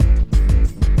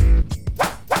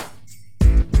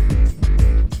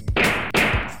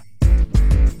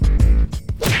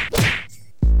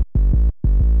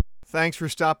Thanks for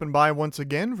stopping by once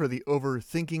again for the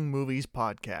Overthinking Movies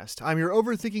podcast. I'm your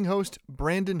overthinking host,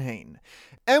 Brandon Hain.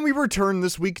 And we return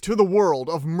this week to the world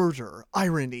of murder,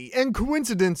 irony, and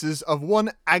coincidences of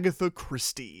one Agatha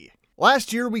Christie.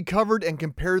 Last year, we covered and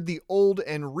compared the old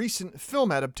and recent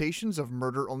film adaptations of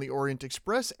Murder on the Orient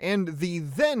Express and the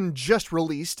then just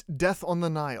released Death on the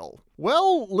Nile.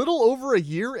 Well, little over a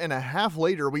year and a half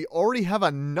later, we already have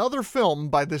another film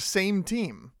by the same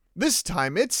team. This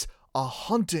time, it's A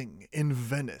Haunting in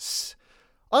Venice.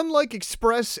 Unlike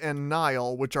Express and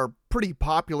Nile, which are pretty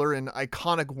popular and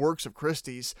iconic works of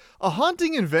Christie's, A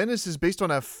Haunting in Venice is based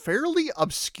on a fairly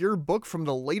obscure book from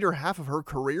the later half of her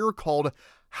career called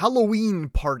Halloween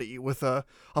Party, with a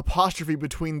apostrophe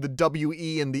between the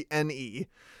W-E and the N-E.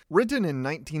 Written in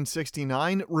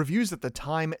 1969, reviews at the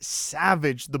time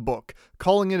savaged the book,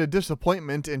 calling it a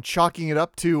disappointment and chalking it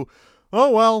up to,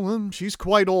 oh well, she's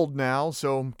quite old now,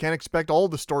 so can't expect all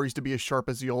the stories to be as sharp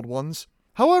as the old ones.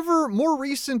 However, more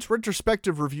recent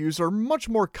retrospective reviews are much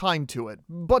more kind to it,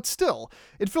 but still,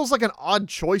 it feels like an odd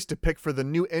choice to pick for the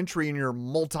new entry in your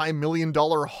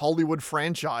multi-million-dollar Hollywood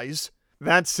franchise.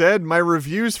 That said, my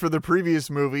reviews for the previous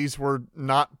movies were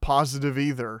not positive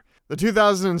either. The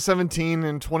 2017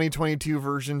 and 2022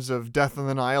 versions of Death on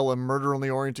the Nile and Murder on the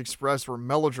Orient Express were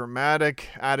melodramatic,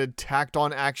 added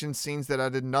tacked-on action scenes that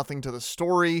added nothing to the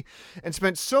story, and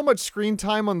spent so much screen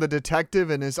time on the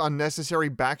detective and his unnecessary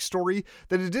backstory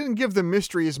that it didn't give the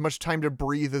mystery as much time to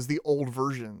breathe as the old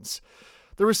versions.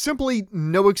 There was simply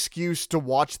no excuse to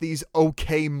watch these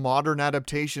okay modern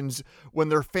adaptations when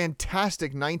their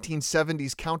fantastic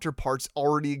 1970s counterparts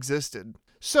already existed.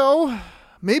 So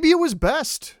maybe it was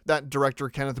best that director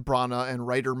Kenneth Branagh and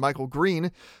writer Michael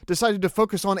Green decided to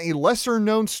focus on a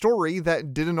lesser-known story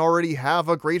that didn't already have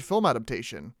a great film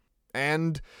adaptation.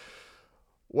 And,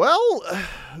 well,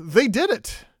 they did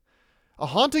it. A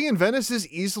Haunting in Venice is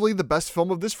easily the best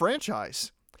film of this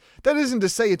franchise. That isn't to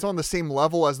say it's on the same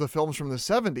level as the films from the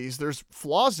 70s. There's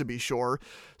flaws to be sure.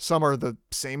 Some are the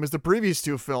same as the previous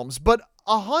two films, but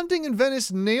A Haunting in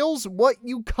Venice nails what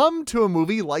you come to a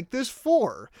movie like this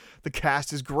for. The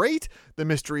cast is great, the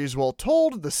mystery is well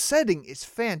told, the setting is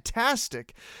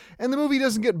fantastic, and the movie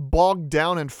doesn't get bogged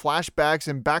down in flashbacks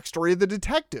and backstory of the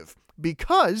detective.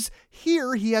 Because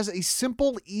here he has a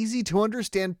simple, easy to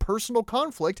understand personal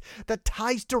conflict that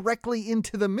ties directly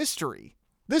into the mystery.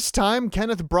 This time,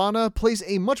 Kenneth Branagh plays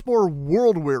a much more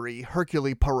world-weary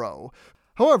Hercule Poirot.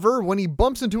 However, when he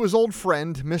bumps into his old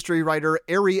friend, mystery writer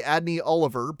Ariadne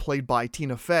Oliver, played by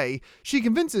Tina Fey, she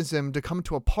convinces him to come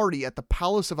to a party at the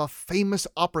palace of a famous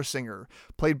opera singer,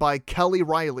 played by Kelly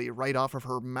Reilly, right off of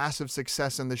her massive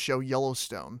success in the show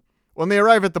Yellowstone. When they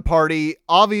arrive at the party,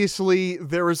 obviously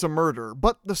there is a murder,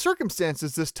 but the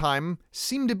circumstances this time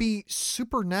seem to be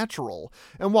supernatural.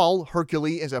 And while Hercule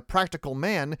is a practical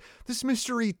man, this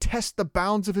mystery tests the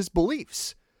bounds of his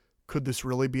beliefs. Could this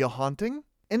really be a haunting?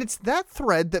 And it's that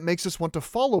thread that makes us want to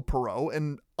follow Poirot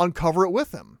and uncover it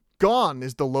with him. Gone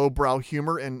is the lowbrow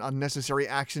humor and unnecessary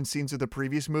action scenes of the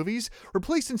previous movies,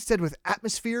 replaced instead with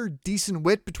atmosphere, decent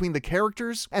wit between the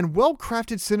characters, and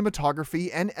well-crafted cinematography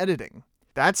and editing.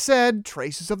 That said,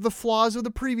 traces of the flaws of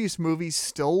the previous movies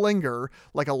still linger,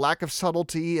 like a lack of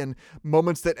subtlety and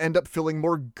moments that end up feeling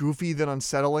more goofy than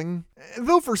unsettling.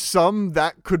 Though for some,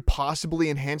 that could possibly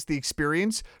enhance the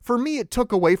experience, for me it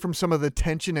took away from some of the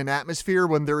tension and atmosphere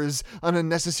when there is an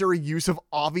unnecessary use of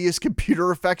obvious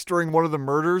computer effects during one of the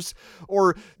murders,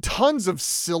 or tons of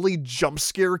silly jump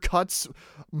scare cuts,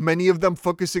 many of them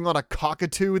focusing on a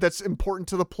cockatoo that's important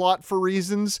to the plot for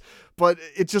reasons, but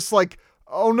it's just like,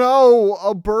 oh no,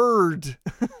 a bird.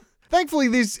 Thankfully,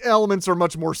 these elements are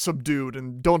much more subdued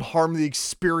and don't harm the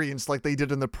experience like they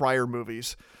did in the prior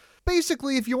movies.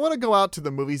 Basically, if you want to go out to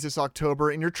the movies this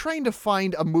October and you're trying to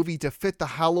find a movie to fit the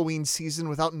Halloween season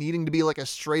without needing to be like a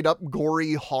straight up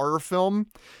gory horror film,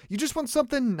 you just want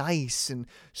something nice and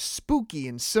spooky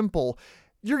and simple,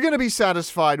 you're going to be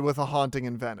satisfied with A Haunting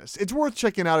in Venice. It's worth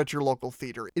checking out at your local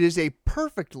theater. It is a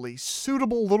perfectly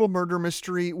suitable little murder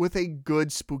mystery with a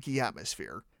good spooky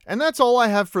atmosphere. And that's all I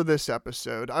have for this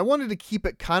episode. I wanted to keep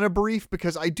it kind of brief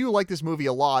because I do like this movie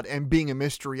a lot, and being a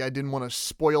mystery, I didn't want to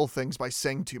spoil things by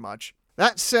saying too much.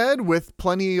 That said, with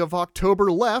plenty of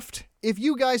October left, If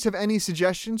you guys have any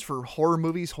suggestions for horror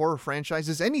movies, horror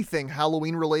franchises, anything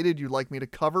Halloween related you'd like me to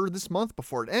cover this month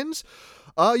before it ends,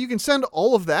 you can send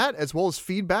all of that as well as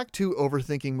feedback to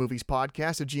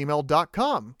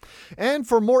overthinkingmoviespodcast@gmail.com. And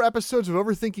for more episodes of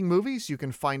Overthinking Movies, you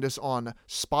can find us on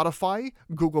Spotify,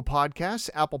 Google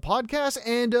Podcasts, Apple Podcasts,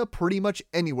 and pretty much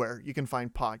anywhere you can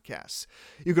find podcasts.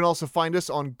 You can also find us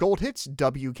on Gold Hits,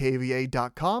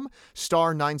 WKVA.com,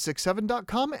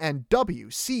 Star967.com, and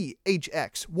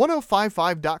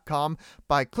WCHX1055.com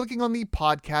by clicking on the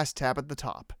podcast tab at the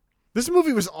top. This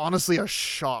movie was honestly a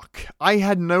shock. I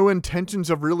had no intentions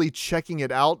of really checking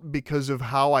it out because of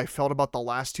how I felt about the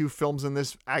last two films in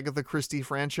this Agatha Christie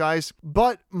franchise,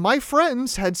 but my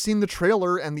friends had seen the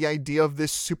trailer and the idea of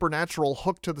this supernatural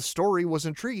hook to the story was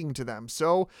intriguing to them,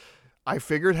 so I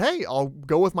figured, hey, I'll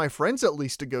go with my friends at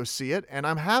least to go see it, and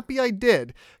I'm happy I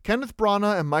did. Kenneth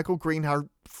Branagh and Michael Green are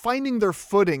finding their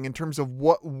footing in terms of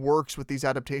what works with these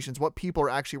adaptations, what people are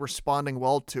actually responding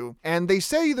well to. And they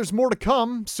say there's more to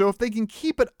come, so if they can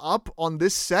keep it up on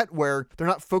this set where they're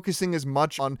not focusing as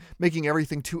much on making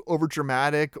everything too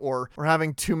overdramatic or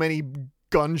having too many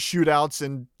gun shootouts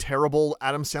and terrible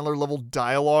Adam Sandler level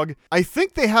dialogue, I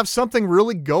think they have something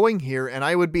really going here, and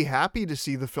I would be happy to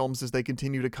see the films as they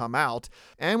continue to come out.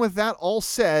 And with that all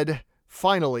said,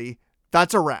 finally,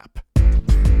 that's a wrap.